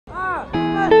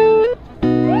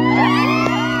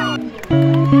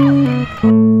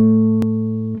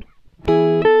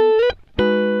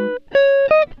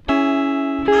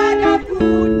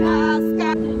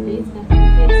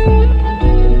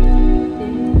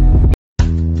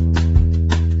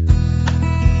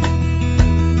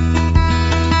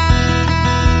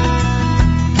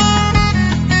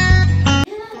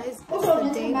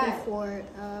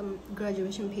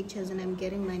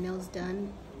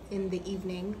in the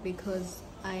evening because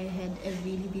I had a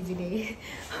really busy day.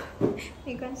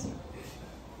 You guys,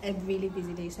 a really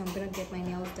busy day, so I'm gonna get my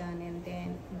nails done and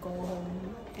then go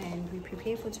home and we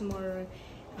prepare for tomorrow.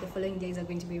 The following days are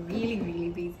going to be really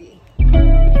busy.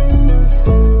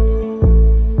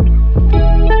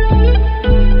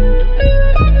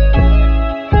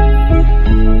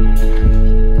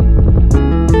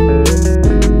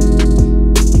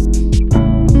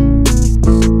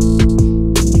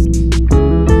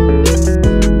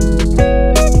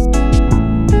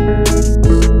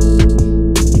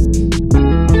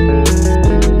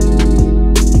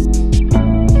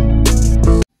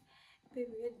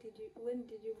 When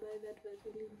did you buy that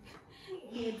Vaseline?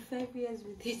 You had 5 years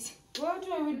with it. What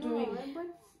are we doing? No,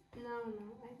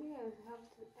 I think I would have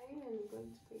to. I think I'm going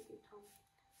to take it home.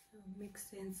 Oh, makes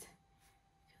sense.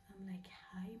 I'm like,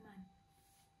 hi, man.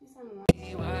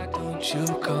 Why don't you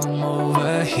come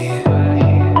over here?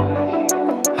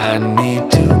 I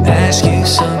need to ask you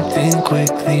something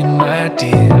quickly, my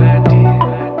dear.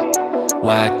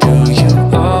 Why do you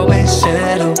always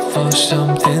settle for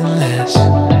something less?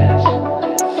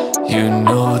 You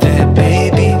know that,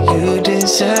 baby, you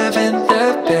deserving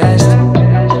the best.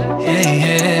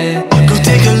 Yeah. Go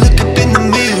take a look up in the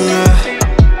mirror.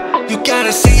 You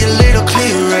gotta see a little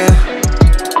clearer.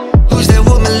 Who's that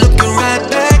woman looking right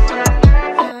back?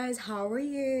 Guys, how are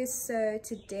you? So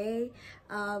today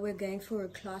we're going for a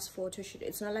class photo shoot.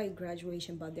 It's not like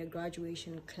graduation, but they're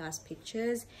graduation class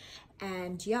pictures.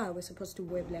 And yeah, we're supposed to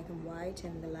wear black and white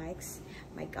and the likes.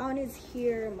 My gown is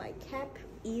here, my cap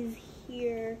is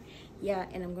here. Yeah,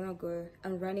 and I'm gonna go.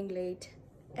 I'm running late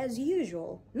as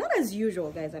usual. Not as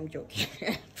usual, guys, I'm joking.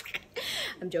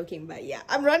 I'm joking, but yeah,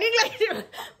 I'm running late.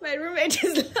 My roommate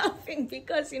is laughing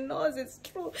because he knows it's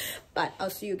true. But I'll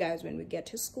see you guys when we get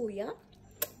to school. Yeah.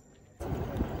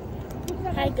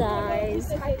 Hi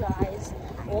guys,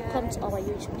 welcome to our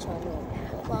YouTube channel.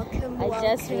 Welcome. I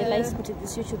just realized that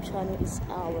this YouTube channel is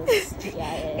ours.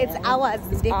 It's ours.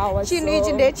 It's ours.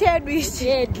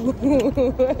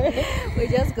 We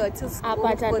just got to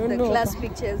school for the class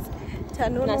pictures.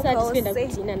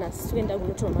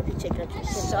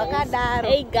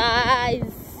 Hey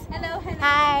guys. Hello.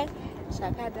 Hi.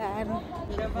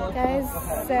 Guys,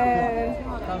 so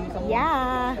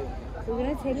yeah, we're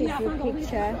gonna take a group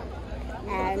picture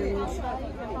and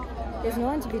there's no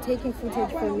one to be taking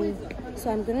footage for me, so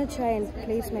I'm gonna try and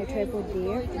place my tripod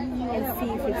there and see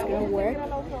if it's gonna work.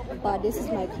 But this is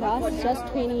my class, just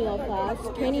 20 of us,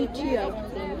 22 I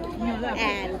think,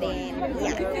 and then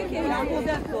yeah.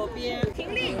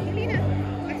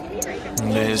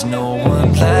 There's no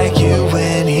one like you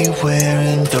anywhere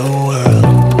in the world.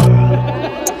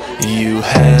 You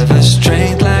have a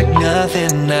strength like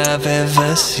nothing I've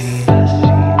ever seen.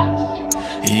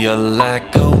 You're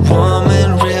like a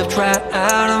woman ripped right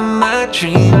out of my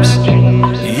dreams.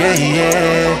 Yeah.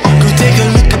 Go take a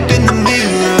look up in the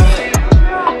mirror.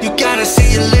 You gotta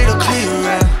see a little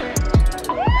clearer.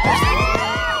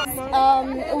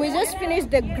 We just finished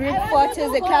the group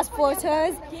photos, the class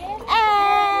photos,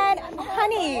 and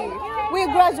honey, we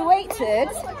graduated,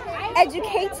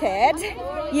 educated,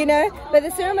 you know, but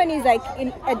the ceremony is like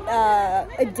in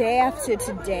a day after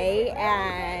today,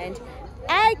 and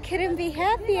I couldn't be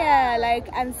happier. Like,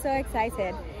 I'm so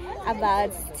excited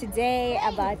about today,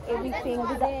 about everything.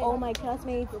 These are all my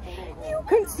classmates. You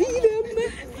can see them.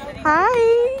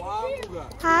 Hi.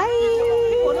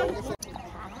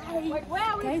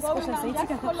 Guys, welcome to my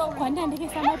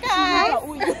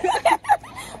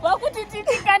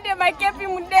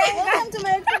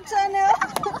YouTube channel.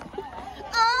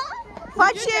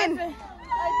 Watching.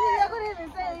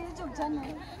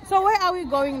 So where are we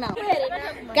going now?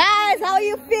 Guys, how are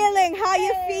you feeling? How are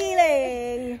you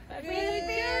feeling?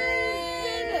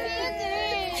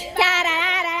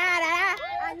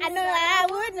 I know I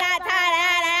would not.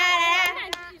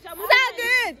 So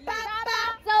good.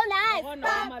 So nice.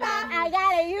 I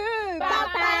got you.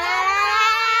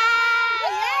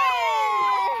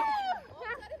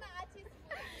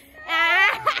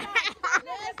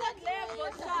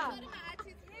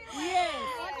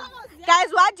 Guys,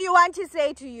 what do you want to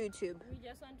say to YouTube?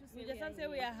 We just want to say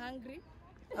we are hungry.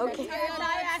 Okay.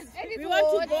 We want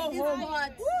to go home.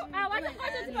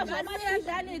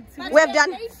 We've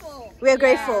done. We're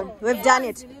grateful. We've done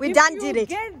it. We did it.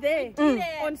 Get there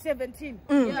on 17,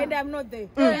 and I'm not there.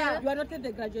 You are not at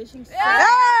the graduation. If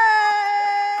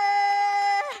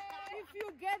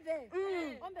you get there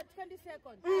on the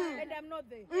 22nd, and I'm not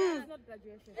there, it's not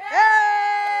graduation.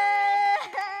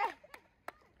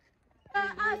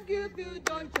 Ask you if you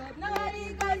don't chop.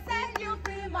 Nobody gonna send you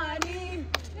free money.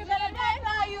 You better get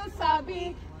how you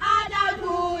sabi. Ada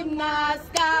goodness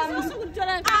scam.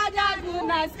 Ada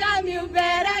goodness scam. You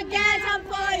better get up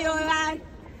for your life.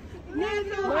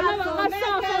 Need to have to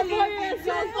make a living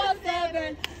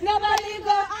 24/7. Nobody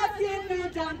go ask you if you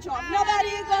don't chop.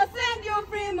 Nobody go send you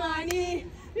free money.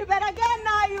 You better get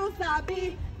now you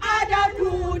sabi. Ada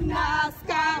goodness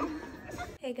scam.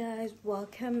 Hey guys,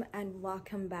 welcome and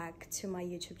welcome back to my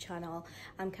YouTube channel.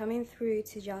 I'm coming through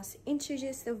to just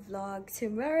introduce the vlog.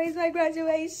 Tomorrow is my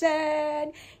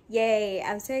graduation. Yay,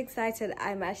 I'm so excited.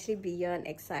 I'm actually beyond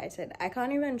excited. I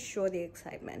can't even show the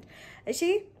excitement.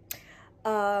 Actually,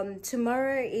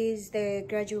 tomorrow is the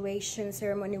graduation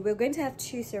ceremony. We're going to have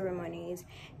 2 ceremonies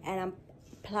and I'm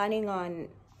planning on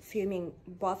filming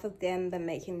both of them, then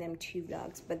making them 2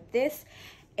 vlogs. But this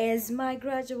is my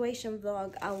graduation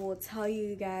vlog. I will tell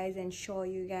you guys and show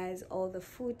you guys all the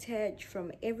footage from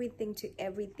everything to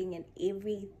everything and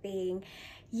everything.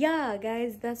 Yeah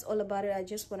guys, that's all about it. I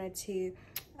just wanted to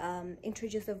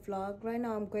introduce the vlog. Right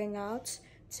now I'm going out.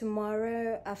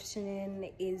 Tomorrow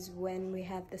afternoon is when we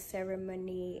have the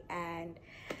ceremony, and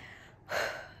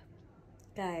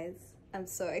guys, I'm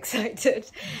so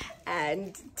excited,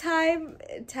 and time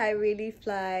really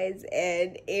flies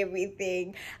and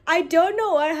everything. I don't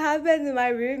know what happened to my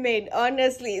roommate,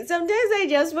 honestly. Sometimes I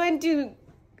just want to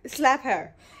slap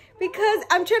her because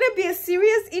I'm trying to be a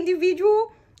serious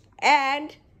individual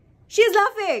and she's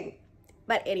laughing.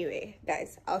 But anyway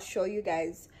guys, I'll show you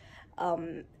guys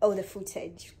all the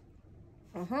footage.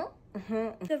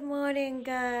 Good morning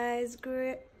guys.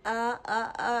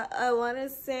 I want to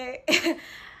say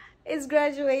it's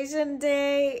graduation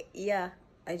day. Yeah,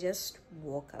 I just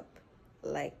woke up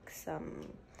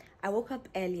I woke up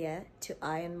earlier to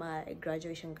iron my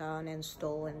graduation gown and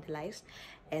stole and the likes,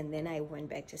 and then I went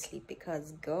back to sleep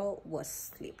because girl was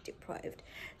sleep deprived.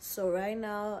 So right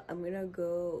now I'm gonna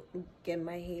go get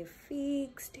my hair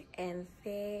fixed, and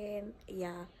then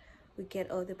yeah, we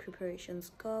get all the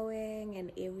preparations going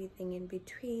and everything in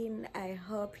between. I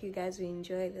hope you guys will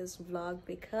enjoy this vlog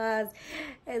because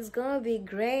it's gonna be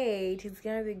great. It's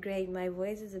gonna be great. My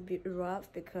voice is a bit rough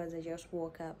because I just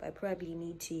woke up. I probably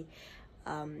need to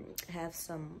have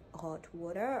some hot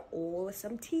water or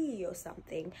some tea or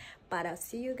something, but I'll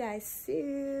see you guys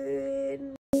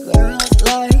soon. Girls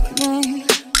like me,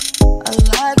 I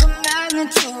like a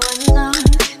magnet to a knife.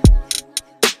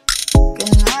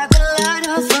 Can like a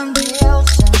lighter from the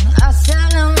ocean. I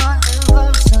send them my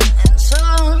devotion and so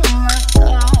my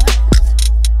thoughts.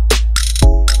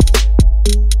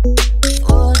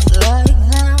 Boys like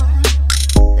them,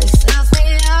 they self me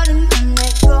out and then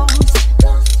they ghost.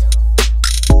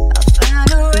 I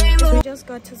found a rainbow. We just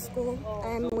got to school.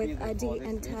 I'm with Adi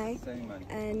and Ty,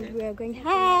 and we are going.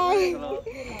 Hi.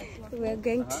 We are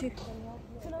going to.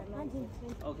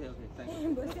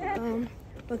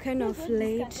 We're kind of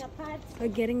late. We're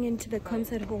getting into the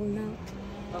concert hall now.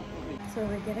 So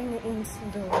we're getting into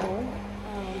the hall.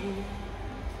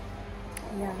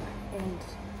 Yeah, and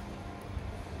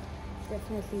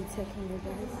definitely taking you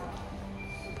guys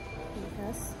with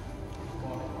us.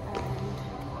 And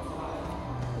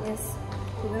yes,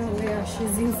 we don't know where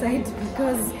she's inside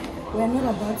because we're not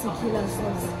about to kill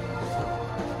ourselves.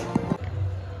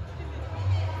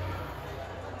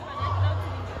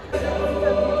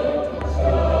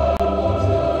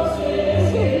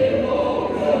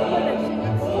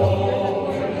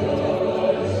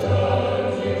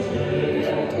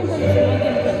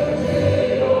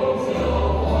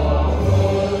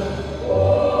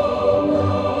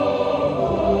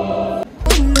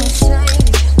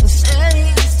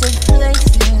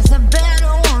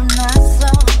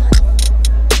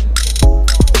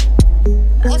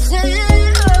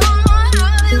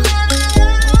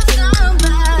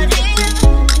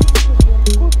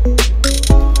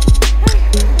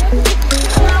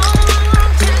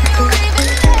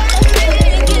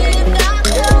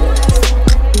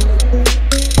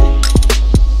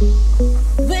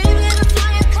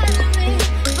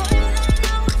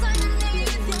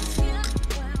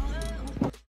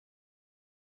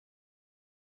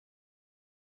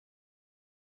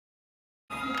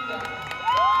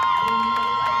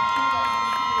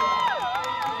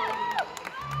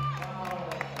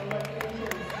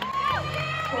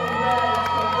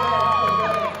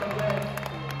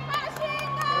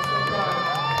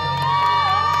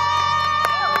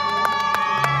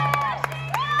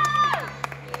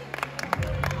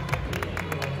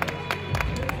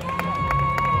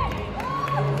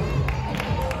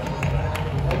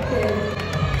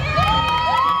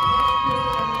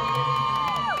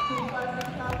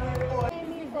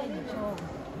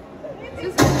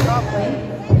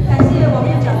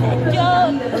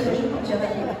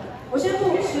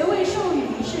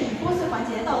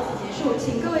 束，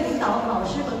请各位领导、老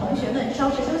师和同学们稍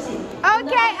事休息。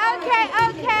 Okay, okay,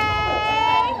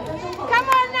 okay. Come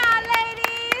on now,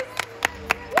 ladies.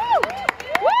 Woo!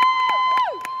 Woo!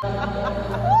 Come on.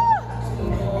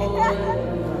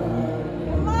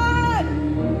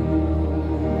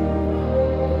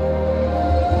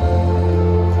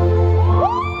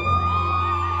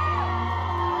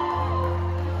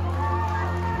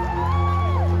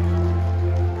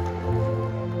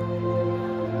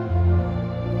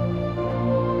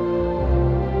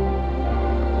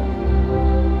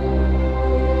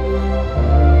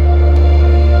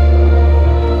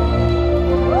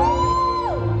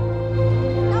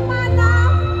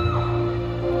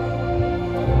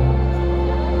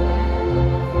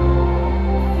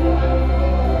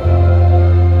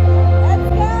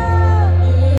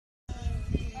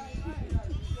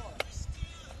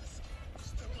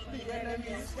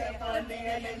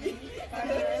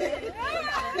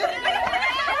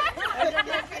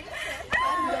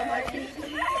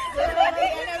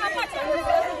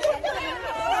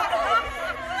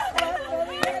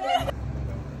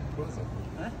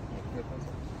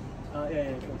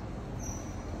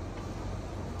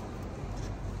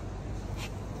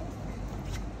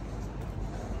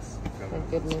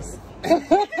 Goodness.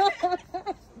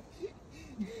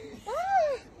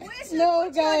 No,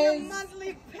 guys.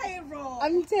 Monthly payroll.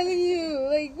 I'm telling you,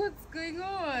 like, what's going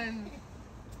on?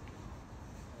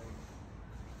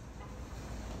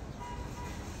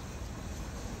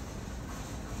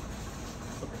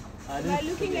 Am I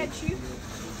looking at you?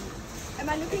 Am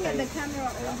I looking at the camera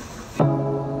or?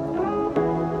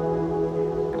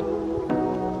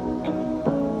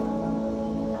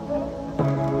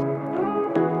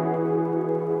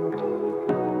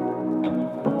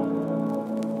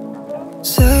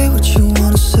 Say what you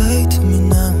wanna say to me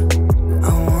now. I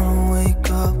wanna wake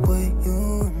up with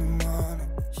you in the morning.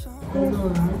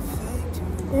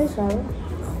 Yes, right.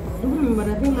 But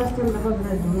I think last time I got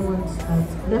that no one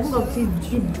starts. I think of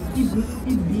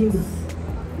it beans.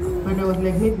 But I was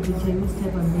like maybe the Chinese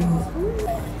type of beans.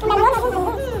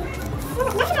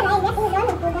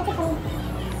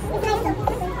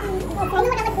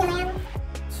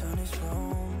 Turn this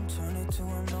room, turn it to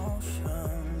an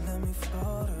ocean. Let me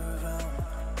float around.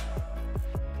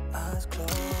 Eyes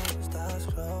closed,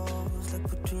 like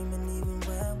we're dreaming even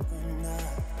when we're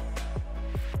not.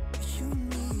 You and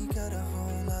me got a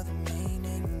whole other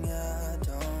meaning, I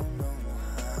don't know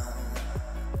how.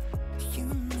 You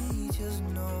and me just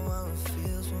know how it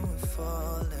feels when we're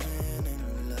falling in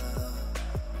love.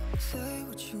 Say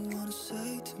what you wanna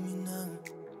say to me now.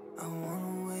 I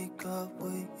wanna wake up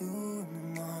with you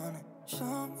in the morning.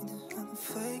 Show me there's nothing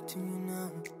fake to you